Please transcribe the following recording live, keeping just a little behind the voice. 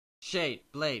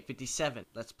Shadeblade57,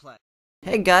 let's play.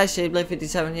 Hey guys,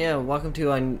 Shadeblade57 here, and welcome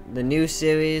to the new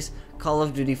series, Call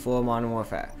of Duty 4 Modern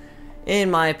Warfare.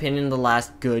 In my opinion, the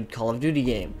last good Call of Duty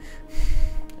game.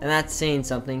 And that's saying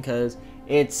something, because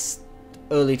it's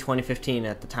early 2015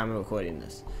 at the time of recording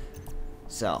this.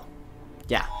 So,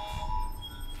 yeah.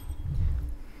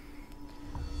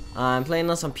 I'm playing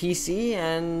this on PC,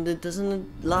 and it doesn't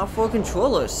allow for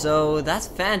controllers, so that's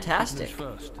fantastic.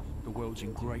 First, the world's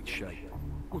in great shape.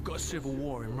 We've got a civil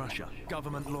war in Russia,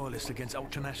 government loyalists against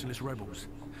ultranationalist rebels.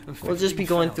 We'll just be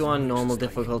going through on normal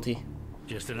difficulty.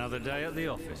 Just another day at the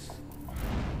office.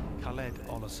 Khaled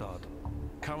al-Assad,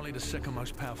 currently the second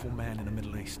most powerful man in the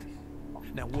Middle East.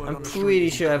 Now, I'm pretty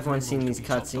sure everyone's seen these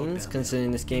cutscenes,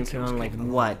 considering this game came out like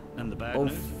what? Oh,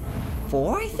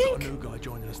 4, I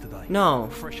think? No.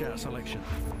 Fresh out of selection.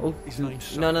 Oh,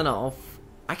 no.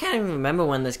 I can't even remember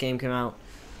when this game came out.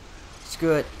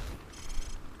 Screw it.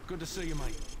 Good to see you,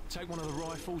 mate. Take one of the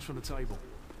rifles from the table.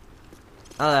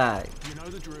 Alright. You know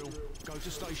the drill. Go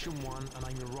to station 1 and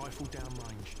aim your rifle down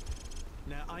range.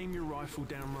 Now aim your rifle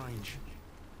down range.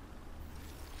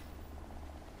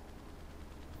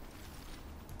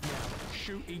 Now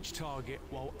shoot each target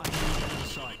while aiming down the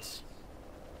sights.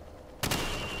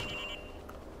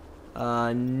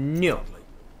 No. Lovely.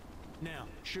 Now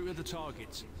shoot at the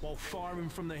targets while firing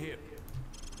from the hip.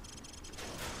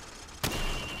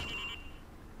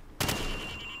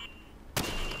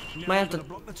 Might have to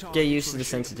get used to the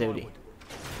sensitivity.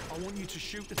 I want you to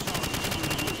shoot the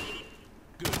target.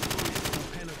 Good.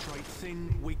 Will penetrate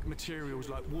thin, weak materials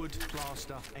like wood,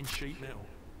 plaster, and sheet metal.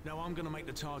 Now I'm going to make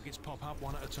the targets pop up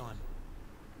one at a time.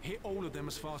 Hit all of them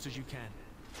as fast as you can.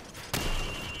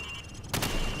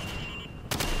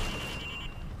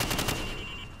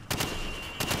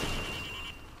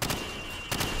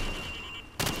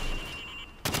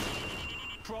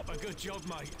 Proper good job,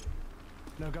 mate.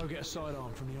 Now go get a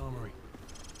sidearm from the armory.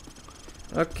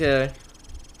 Okay.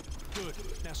 Good.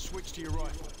 Now switch to your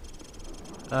rifle.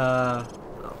 No.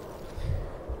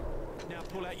 Now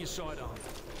pull out your sidearm.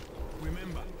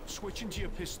 Remember, switching to your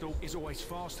pistol is always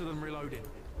faster than reloading.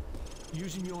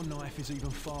 Using your knife is even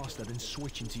faster than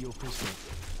switching to your pistol.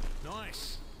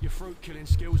 Nice. Your fruit killing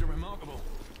skills are remarkable.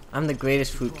 I'm the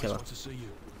greatest fruit killer.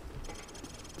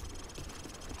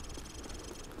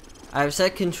 I've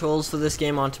set controls for this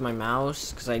game onto my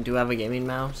mouse, because I do have a gaming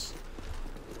mouse.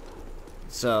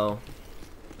 So,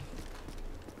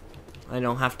 I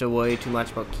don't have to worry too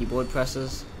much about keyboard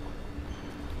presses.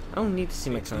 I don't need to see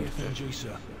my current.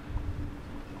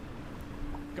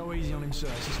 Go easy on him, sir.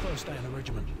 It's his first day in the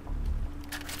regiment.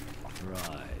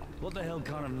 Right. What the hell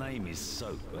kind of name is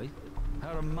Soap, eh?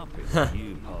 How a muppet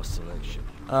you pass selection?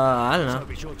 I don't know. So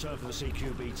it's your turn for the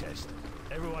CQB test.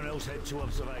 Everyone else head to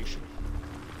observation.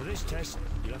 For this test,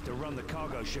 you'll have to run the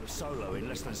cargo ship solo in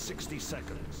less than 60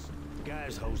 seconds.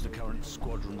 Gaz holds the current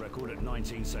squadron record at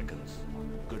 19 seconds.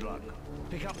 Good luck.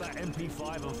 Pick up that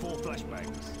MP5 and 4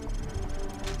 flashbangs.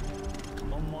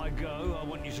 On my go, I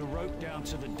want you to rope down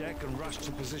to the deck and rush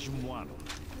to position 1.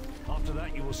 After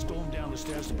that, you will storm down the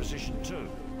stairs to position 2.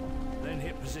 Then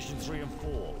hit position 3 and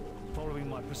 4, following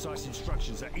my precise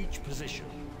instructions at each position.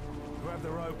 Grab the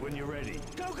rope when you're ready.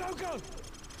 Go, go, go!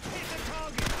 Hit the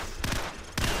targets!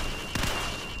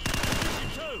 Position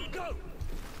 2, go!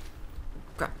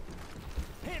 Crap.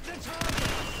 Hit the targets!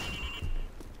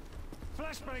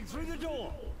 Flashbang through the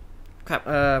door! Crap,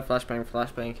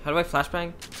 flashbang. How do I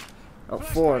flashbang? Oh,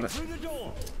 4 of it. Through the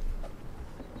door.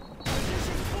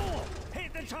 Position 4,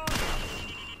 hit the target.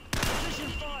 Position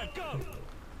 5, go.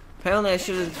 Apparently I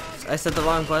set the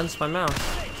wrong buttons to my mouse.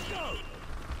 6, go.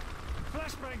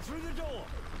 Flashbang through the door.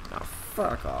 Oh,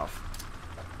 fuck off.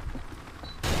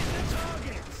 Hit the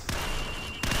targets.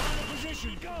 Out of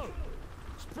position, go.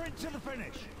 Sprint to the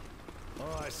finish. All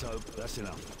right, Soap, that's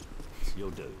enough.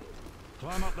 You'll do.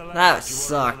 Climb up the ladder. That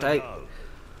sucked. I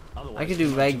could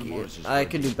do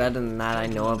better than that, I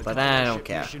know it, but I don't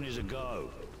care. Mission is a go.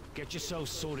 Get yourself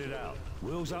sorted out.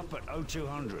 Wheels up at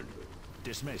 0200.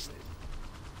 Dismissed.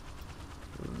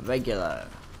 Regular.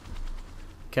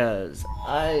 Cause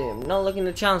I am not looking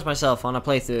to challenge myself on a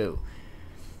playthrough.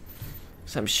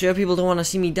 So I'm sure people don't want to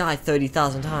see me die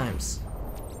 30,000 times.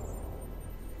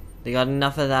 They got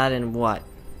enough of that in what?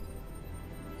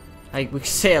 We could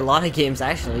say a lot of games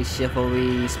actually.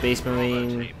 Chivalry, Space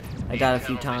Marine. I got a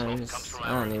few times.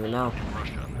 I don't even know.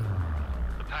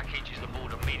 The package is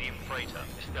aboard a medium freighter,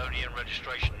 Estonian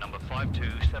registration number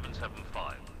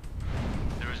 52775.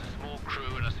 There is a small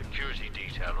crew and a security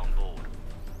detail on board.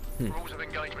 Rules of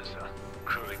engagement, sir.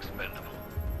 Crew expendable.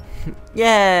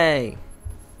 Yay!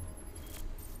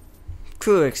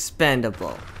 Crew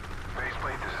expendable.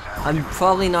 I'm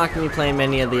probably not going to be playing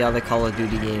many of the other Call of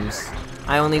Duty games.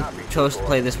 I only chose to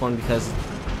play this one because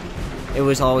it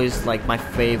was always like my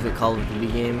favorite Call of Duty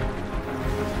game.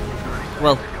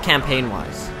 Well,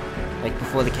 campaign-wise. Like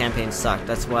before the campaign sucked.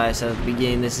 That's why I said at the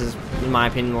beginning this is, in my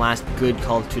opinion, the last good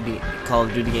Call of Duty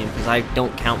game, because I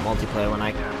don't count multiplayer when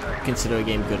I consider a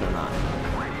game good or not.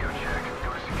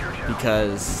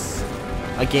 Because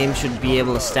a game should be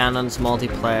able to stand on its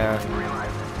multiplayer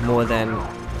more than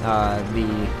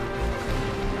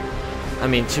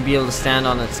should be able to stand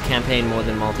on its campaign more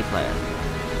than multiplayer.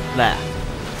 There.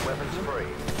 Weapons free.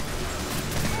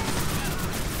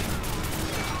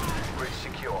 Bridge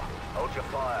secure. Hold your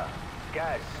fire.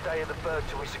 Guys, stay in the bird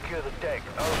till we secure the deck.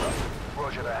 Over.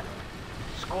 Roger that.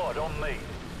 Squad, on me.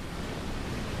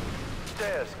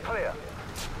 Stairs, clear.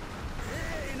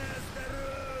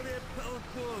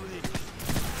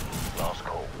 Last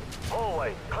call.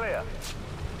 Hallway, clear.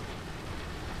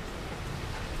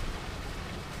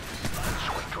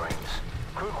 Sweet dreams.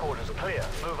 Crew quarters clear.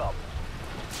 Move up.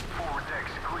 Forward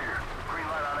decks clear. Green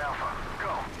light on Alpha.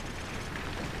 Go.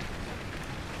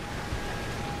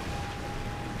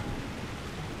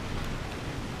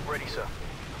 Ready, sir.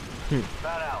 Man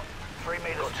out. 3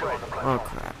 meters spread. Oh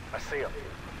crap. I see him.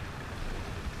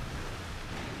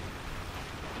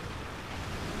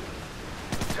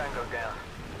 Tango down.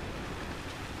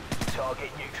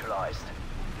 Target neutralized.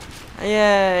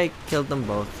 Yeah, I killed them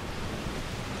both.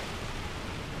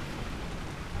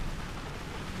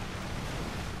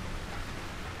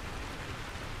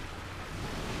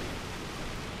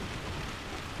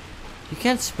 You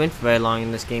can't sprint for very long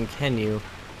in this game, can you?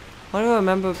 Why do I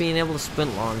remember being able to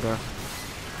sprint longer?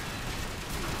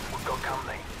 We've got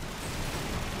company.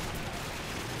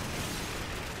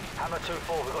 Hammer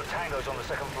 2-4, we've got tangos on the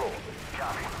second floor.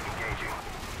 Copy. Engaging.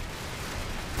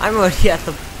 I'm already at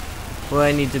the where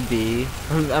I need to be.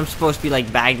 I'm supposed to be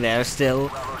like back there still.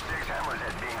 Bravo 6, Hammer's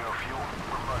at bingo fuel.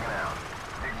 We're bugging out.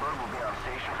 Big Bird will be on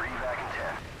station for evac in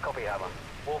 10. Copy, Hammer.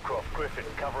 Warcroft, Griffin,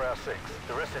 cover our 6.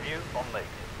 The rest of you, on me.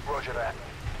 Roger that.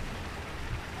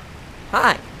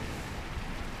 Hi,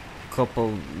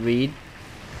 Corporal Reed.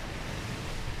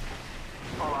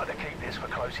 I like to keep this for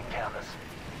close encounters.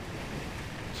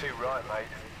 Too right,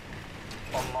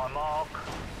 mate. On my mark,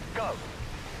 go.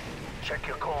 Check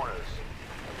your corners.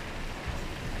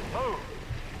 Move.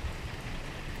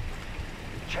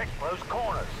 Check those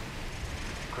corners.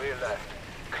 Clear left,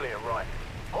 clear right.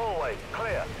 Hallway,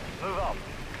 clear. Move up.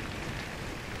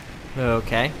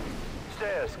 Okay.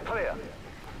 Stairs, clear.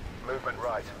 Movement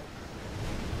right.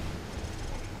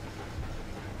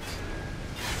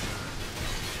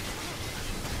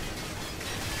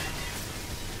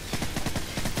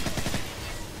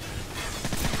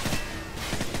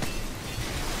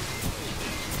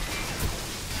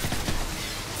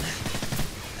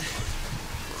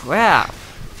 Crap.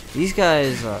 These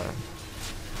guys are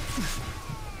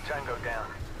Tango down.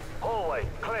 Hallway,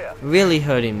 clear. really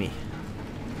hurting me.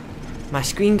 My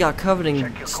screen got covered in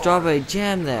Check your strawberry corners.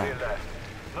 jam Clear there. left.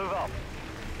 Move up.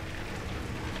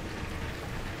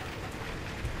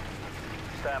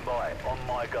 Stand by. On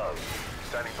my go.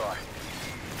 Standing by.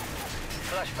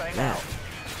 Flashbang Now. out.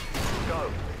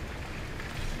 Go.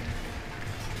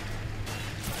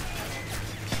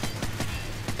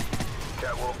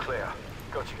 Catwalk clear.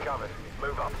 Got you covered.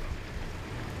 Move up.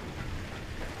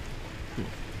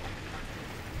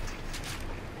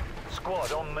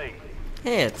 Squad on me.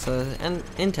 Hey, it's an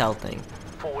intel thing.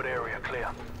 Forward area clear.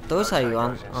 Those No how you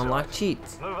tangos inside. unlock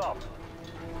cheats. Move up.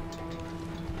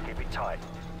 Keep it tight.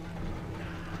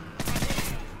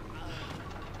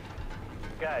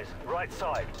 Guys, right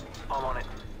side. I'm on it.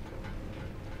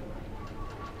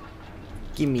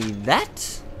 Give me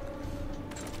that.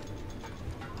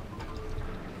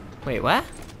 Wait, what?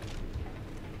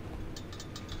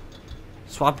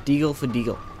 Swap Deagle for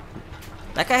Deagle.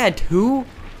 That guy had two?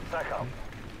 Back up.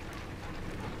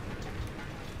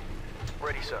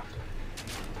 Ready, sir.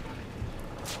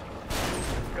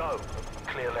 Go.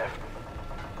 Clear left.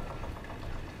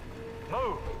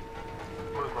 Move.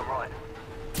 Movement right.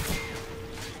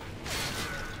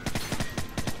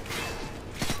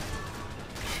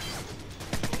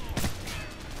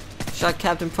 Shot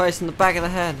Captain Price in the back of the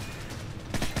head.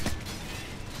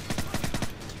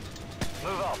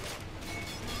 Move up.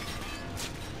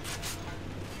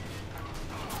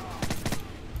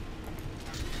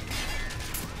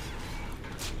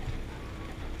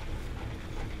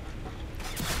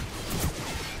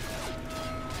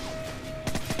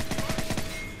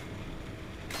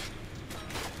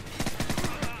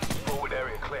 Forward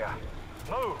area clear.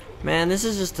 Move. Man, this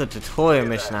is just a tutorial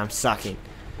mission. I'm sucking.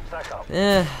 Stack up.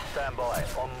 Eh, Stand by.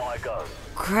 On my go.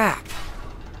 crap.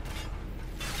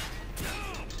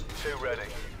 ready.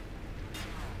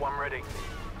 One ready.